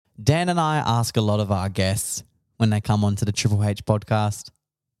Dan and I ask a lot of our guests when they come onto the Triple H podcast.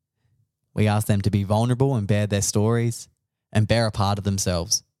 We ask them to be vulnerable and bear their stories and bear a part of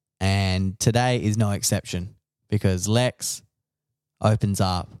themselves. And today is no exception because Lex opens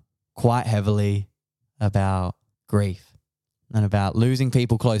up quite heavily about grief and about losing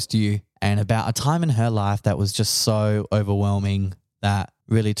people close to you and about a time in her life that was just so overwhelming that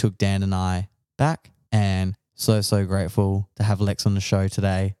really took Dan and I back. And so grateful to have Lex on the show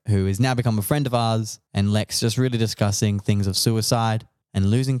today, who has now become a friend of ours, and Lex just really discussing things of suicide and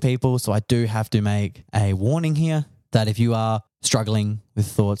losing people. So I do have to make a warning here that if you are struggling with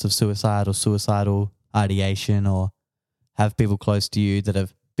thoughts of suicide or suicidal ideation or have people close to you that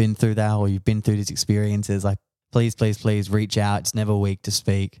have been through that or you've been through these experiences, like please reach out. It's never weak to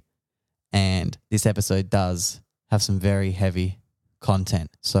speak. And this episode does have some very heavy content.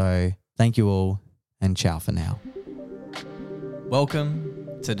 So thank you all and ciao for now.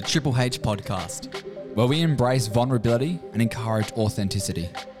 Welcome to the Triple H podcast, where we embrace vulnerability and encourage authenticity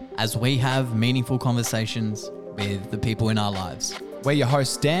as we have meaningful conversations with the people in our lives. We're your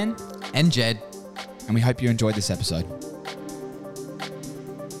hosts, Dan and Jed, and we hope you enjoyed this episode.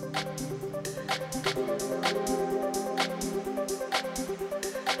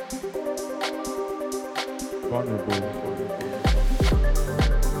 Vulnerable.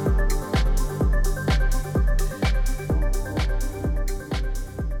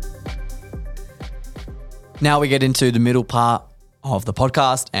 Now we get into the middle part of the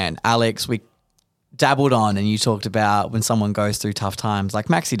podcast, and Alex, we dabbled on and you talked about when someone goes through tough times,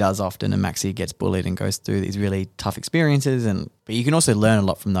 like Maxie does often, and Maxie gets bullied and goes through these really tough experiences, but you can also learn a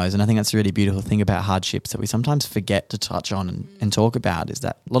lot from those. And I think that's a really beautiful thing about hardships that we sometimes forget to touch on and talk about, is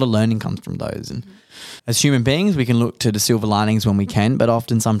that a lot of learning comes from those. And as human beings, we can look to the silver linings when we can, but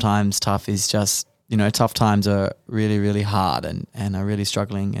often sometimes tough is just, tough times are really, really hard and are really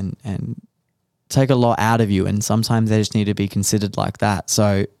struggling and take a lot out of you, and sometimes they just need to be considered like that.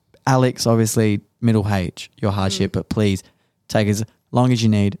 So Alex, obviously middle H, your hardship, but please take as long as you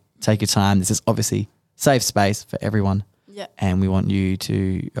need, take your time. This is obviously safe space for everyone. Yeah. And we want you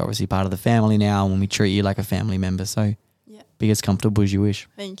to obviously part of the family now, and we treat you like a family member. So be as comfortable as you wish.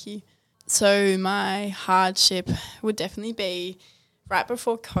 Thank you. So my hardship would definitely be right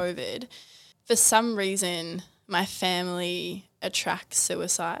before COVID. For some reason, my family attracts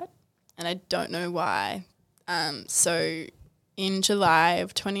suicide, and I don't know why. So in July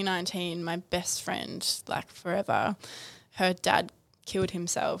of 2019, my best friend, like forever, her dad killed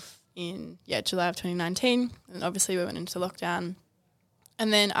himself in July of 2019, and obviously we went into lockdown.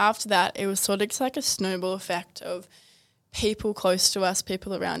 And then after that, it was sort of just like a snowball effect of people close to us,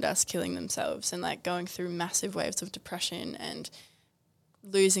 people around us killing themselves and like going through massive waves of depression and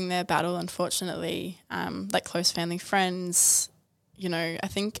losing their battle, unfortunately, like close family friends. I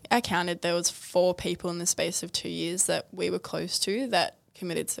think I counted there was 4 people in the space of 2 years that we were close to that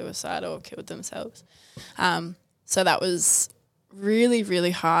committed suicide or killed themselves. So that was really, really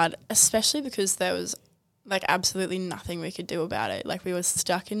hard, especially because there was like absolutely nothing we could do about it. Like we were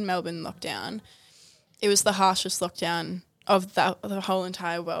stuck in Melbourne lockdown. It was the harshest lockdown of the whole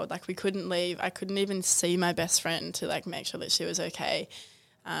entire world. Like we couldn't leave. I couldn't even see my best friend to like make sure that she was okay.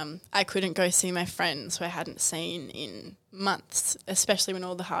 I couldn't go see my friends who I hadn't seen in months, especially when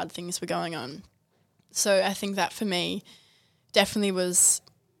all the hard things were going on. So I think that for me definitely was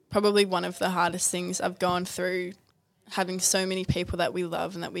probably one of the hardest things I've gone through, having so many people that we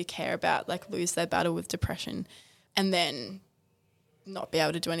love and that we care about like lose their battle with depression, and then not be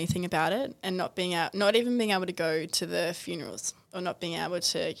able to do anything about it, and not even being able to go to the funerals, or not being able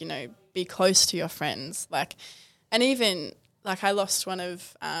to, be close to your friends. And even like I lost one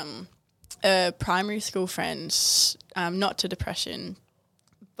of a primary school friend, not to depression,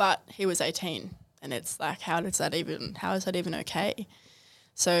 but he was 18, and it's like, how is that even okay?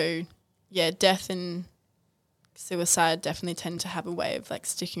 So death and suicide definitely tend to have a way of like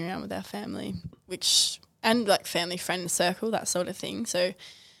sticking around with our family, and like family friend circle, that sort of thing. So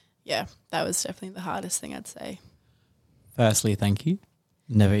that was definitely the hardest thing, I'd say. Firstly, thank you.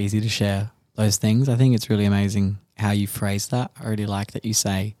 Never easy to share those things. I think it's really amazing how you phrase that. I really like that you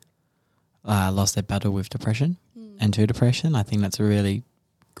say lost their battle with depression and to depression. I think that's a really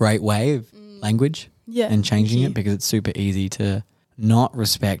great way of language and changing it, because it's super easy to not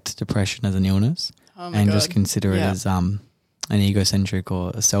respect depression as an illness and just consider it as an egocentric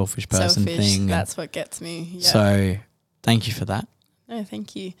or a selfish person thing. That's what gets me. Yeah. So thank you for that. No,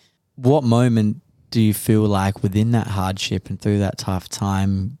 thank you. What moment do you feel like within that hardship and through that tough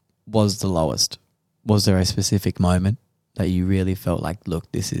time was the lowest? Was there a specific moment that you really felt like,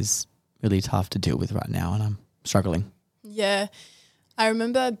 look, this is really tough to deal with right now and I'm struggling? Yeah. I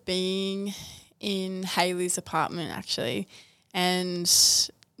remember being in Hayley's apartment actually, and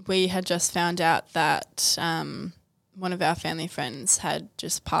we had just found out that one of our family friends had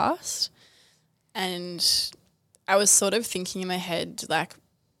just passed, and I was sort of thinking in my head, like,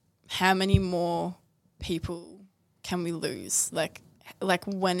 how many more people can we lose? Like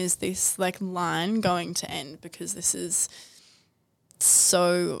when is this like line going to end? Because this is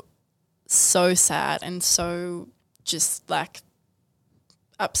so sad and so just like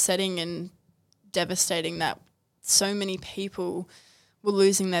upsetting and devastating that so many people were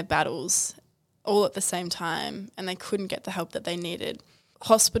losing their battles all at the same time and they couldn't get the help that they needed.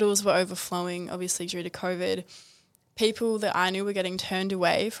 Hospitals were overflowing, obviously due to COVID. People that I knew were getting turned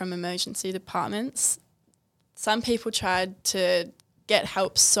away from emergency departments. Some people tried to get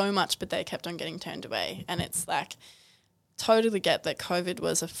help so much, but they kept on getting turned away. And it's like, totally get that COVID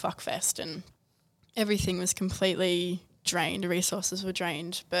was a fuckfest and everything was completely drained, resources were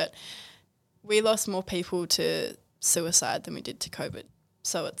drained. But we lost more people to suicide than we did to COVID.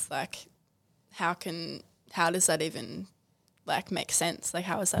 So it's like, how does that even like make sense? Like,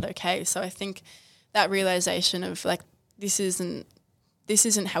 how is that okay? So I think that realization of like, this isn't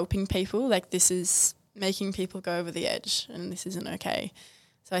helping people, like this is making people go over the edge and this isn't okay.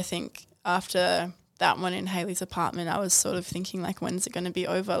 So I think after that one in Hayley's apartment, I was sort of thinking like, when's it going to be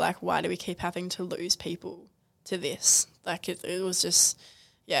over? Like, why do we keep having to lose people to this? Like it was just,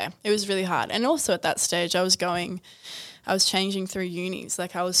 yeah, it was really hard. And also at that stage I was changing through unis.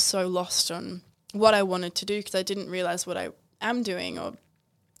 Like I was so lost on what I wanted to do because I didn't realize what I am doing or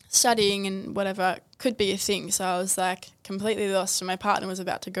studying and whatever could be a thing. So I was like completely lost and my partner was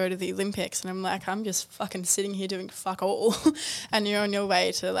about to go to the Olympics and I'm like, I'm just fucking sitting here doing fuck all and you're on your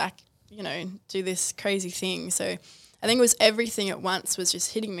way to like, you know, do this crazy thing. So I think it was everything at once was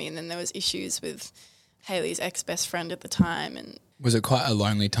just hitting me, and then there was issues with Hayley's ex-best friend at the time. And was it quite a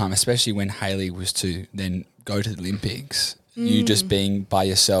lonely time, especially when Hayley was to then go to the Olympics? You just being by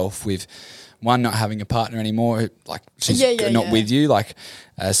yourself with one, not having a partner anymore, like she's not with you, like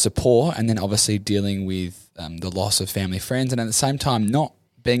support, and then obviously dealing with the loss of family friends, and at the same time not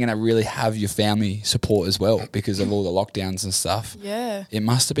being able to really have your family support as well because of all the lockdowns and stuff. Yeah. It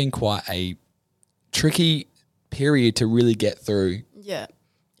must have been quite a tricky period to really get through. Yeah.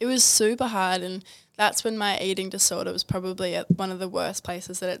 It was super hard, and that's when my eating disorder was probably at one of the worst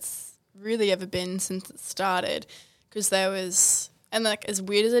places that it's really ever been since it started, because there was, and like as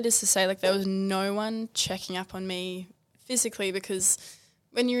weird as it is to say, like there was no one checking up on me physically, because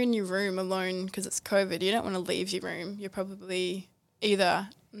when you're in your room alone because it's COVID, you don't want to leave your room. You're probably either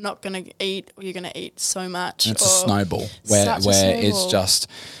not going to eat or you're going to eat so much. And it's a snowball where it's just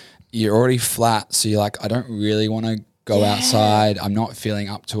you're already flat, so you're like, I don't really want to go outside. I'm not feeling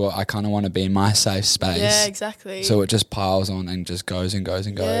up to it. I kind of want to be in my safe space. Yeah, exactly. So it just piles on and just goes and goes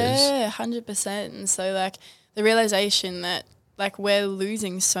and goes. Yeah, 100%. And so like the realization that like we're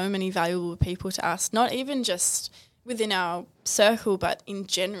losing so many valuable people to us, not even just within our circle, but in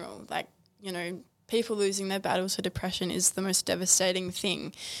general, like, you know, people losing their battles to depression is the most devastating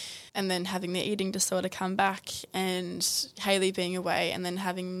thing. And then having the eating disorder come back and Hayley being away and then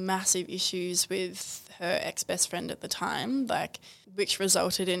having massive issues with her ex-best friend at the time, like, which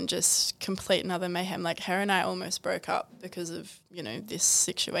resulted in just complete another mayhem. Like her and I almost broke up because of, you know, this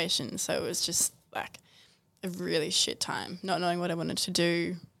situation. So it was just like a really shit time, not knowing what I wanted to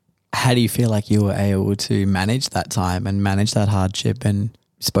do. How do you feel like you were able to manage that time and manage that hardship? And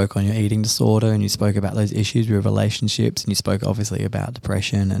you spoke on your eating disorder and you spoke about those issues with relationships and you spoke obviously about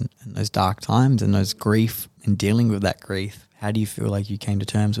depression and those dark times and those grief and dealing with that grief. How do you feel like you came to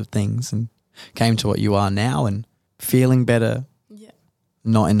terms with things and came to what you are now and feeling better,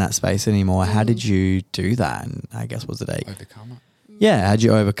 not in that space anymore? How did you do that? And I guess was it overcome it? Yeah, how'd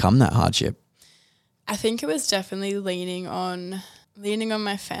you overcome that hardship? I think it was definitely leaning on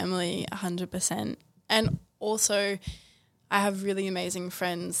my family 100%. And also I have really amazing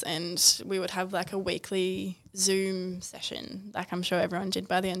friends and we would have like a weekly Zoom session. Like I'm sure everyone did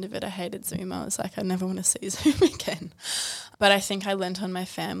by the end of it. I hated Zoom. I was like, I never want to see Zoom again. But I think I lent on my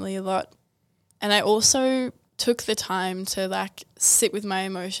family a lot. And I also took the time to like sit with my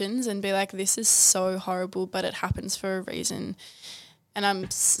emotions and be like, this is so horrible, but it happens for a reason. And I'm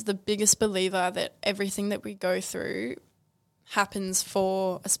the biggest believer that everything that we go through happens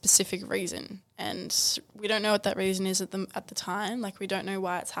for a specific reason, and we don't know what that reason is at the time. Like we don't know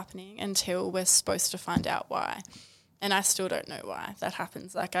why it's happening until we're supposed to find out why. And I still don't know why that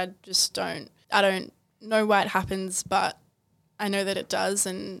happens. Like I don't know why it happens, but I know that it does,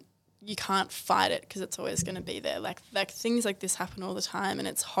 and you can't fight it because it's always going to be there. Like things like this happen all the time and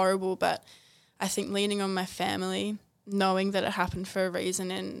it's horrible, but I think leaning on my family knowing that it happened for a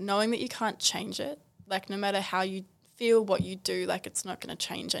reason and knowing that you can't change it. Like, no matter how you feel, what you do, like, it's not going to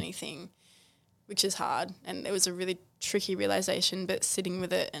change anything, which is hard. And it was a really tricky realization, but sitting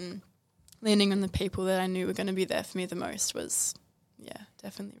with it and leaning on the people that I knew were going to be there for me the most was, yeah,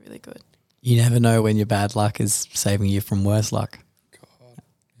 definitely really good. You never know when your bad luck is saving you from worse luck. God,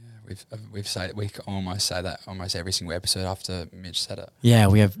 yeah, we almost say that almost every single episode after Mitch said it. Yeah,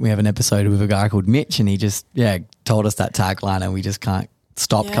 we have an episode with a guy called Mitch, and he just told us that tagline, and we just can't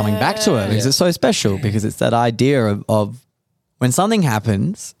stop coming back to it because it's so special. Because it's that idea of when something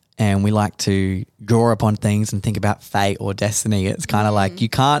happens and we like to draw upon things and think about fate or destiny. It's kind of like you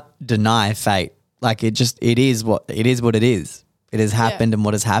can't deny fate. Like it is what it is. It has happened, and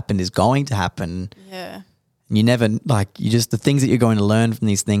what has happened is going to happen. Yeah. You never, the things that you're going to learn from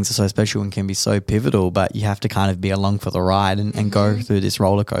these things are so special and can be so pivotal, but you have to kind of be along for the ride and go through this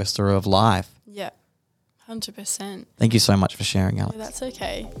roller coaster of life. Yeah, 100%. Thank you so much for sharing, Alex. Yeah, that's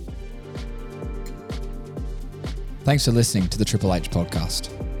okay. Thanks for listening to the Triple H podcast.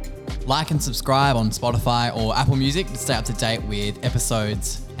 Like and subscribe on Spotify or Apple Music to stay up to date with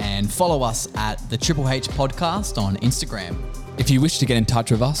episodes, and follow us at the Triple H podcast on Instagram. If you wish to get in touch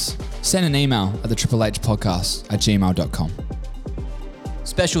with us, send an email at thetriplehpodcast@gmail.com.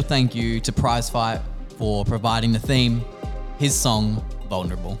 Special thank you to Prizefight for providing the theme, his song,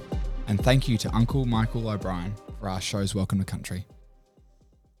 Vulnerable. And thank you to Uncle Michael O'Brien for our show's Welcome to Country.